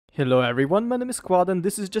Hello everyone, my name is Quad and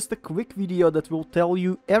this is just a quick video that will tell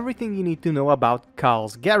you everything you need to know about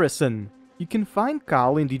KAHL'S Garrison. You can find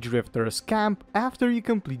KAHL in the Drifter's camp after you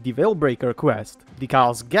complete the Veilbreaker quest. The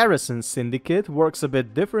KAHL'S Garrison Syndicate works a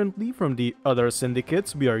bit differently from the other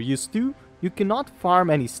syndicates we are used to. You cannot farm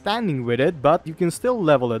any standing with it, but you can still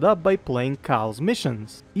level it up by playing KAHL'S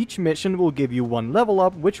missions. Each mission will give you one level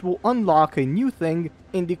up, which will unlock a new thing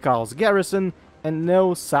in the KAHL'S Garrison, and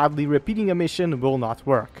no, sadly repeating a mission will not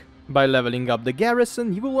work. By leveling up the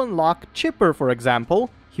garrison, you will unlock Chipper, for example.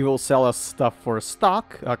 He will sell us stuff for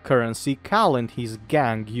stock, a currency KAHL and his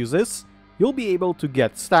gang uses. You'll be able to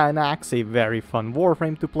get Stanax, a very fun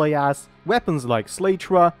warframe to play as, weapons like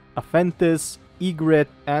Slatra, Aphentis, Egret,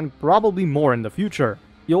 and probably more in the future.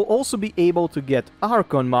 You'll also be able to get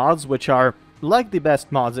archon mods, which are like the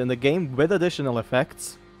best mods in the game with additional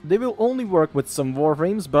effects. They will only work with some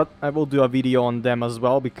warframes, but I will do a video on them as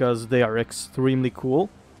well because they are extremely cool.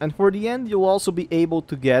 And for the end, you'll also be able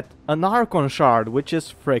to get an archon shard, which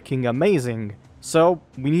is freaking amazing. So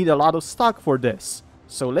we need a lot of stock for this.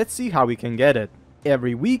 So let's see how we can get it.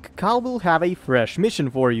 Every week, KAHL will have a fresh mission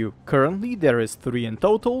for you. Currently there is 3 in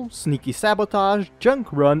total: Sneaky Sabotage,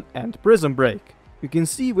 Junk Run and Prison Break. You can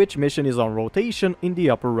see which mission is on rotation in the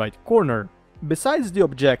upper right corner. Besides the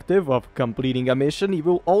objective of completing a mission, you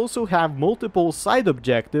will also have multiple side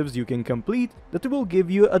objectives you can complete that will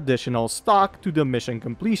give you additional stock to the mission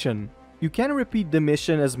completion. You can repeat the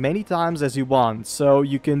mission as many times as you want, so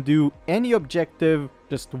you can do any objective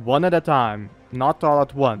just one at a time, not all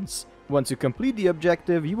at once. Once you complete the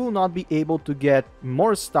objective, you will not be able to get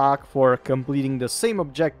more stock for completing the same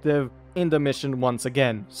objective in the mission once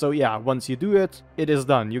again. So yeah, once you do it, it is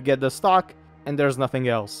done. You get the stock and there's nothing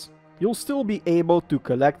else. You'll still be able to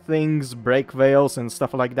collect things, break veils and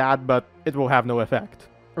stuff like that, but it will have no effect.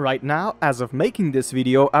 Right now, as of making this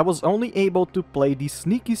video, I was only able to play the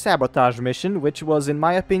Sneaky Sabotage mission, which was in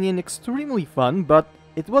my opinion extremely fun, but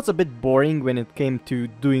it was a bit boring when it came to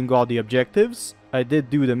doing all the objectives. I did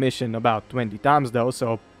do the mission about 20 times though,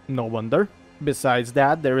 so no wonder. Besides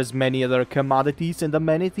that, there is many other commodities and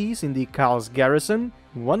amenities in the KAHL'S Garrison.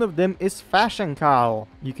 One of them is Fashion KAHL.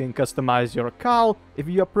 You can customize your KAHL if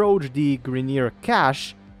you approach the Grineer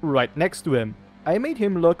cache right next to him. I made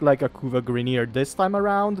him look like a Kuva Grineer this time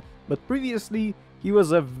around, but previously he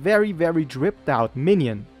was a very dripped out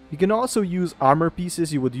minion. You can also use armor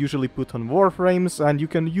pieces you would usually put on warframes, and you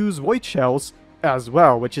can use void shells as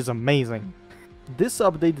well, which is amazing. This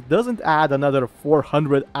update doesn't add another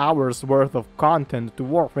 400 hours worth of content to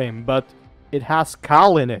Warframe, but it has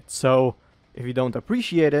KAHL in it, so if you don't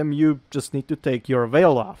appreciate him, you just need to take your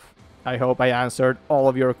veil off. I hope I answered all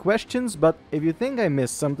of your questions, but if you think I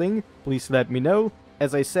missed something, please let me know.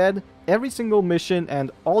 As I said, every single mission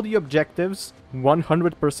and all the objectives,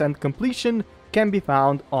 100% completion, can be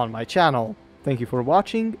found on my channel. Thank you for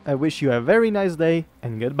watching, I wish you a very nice day,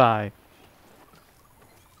 and goodbye.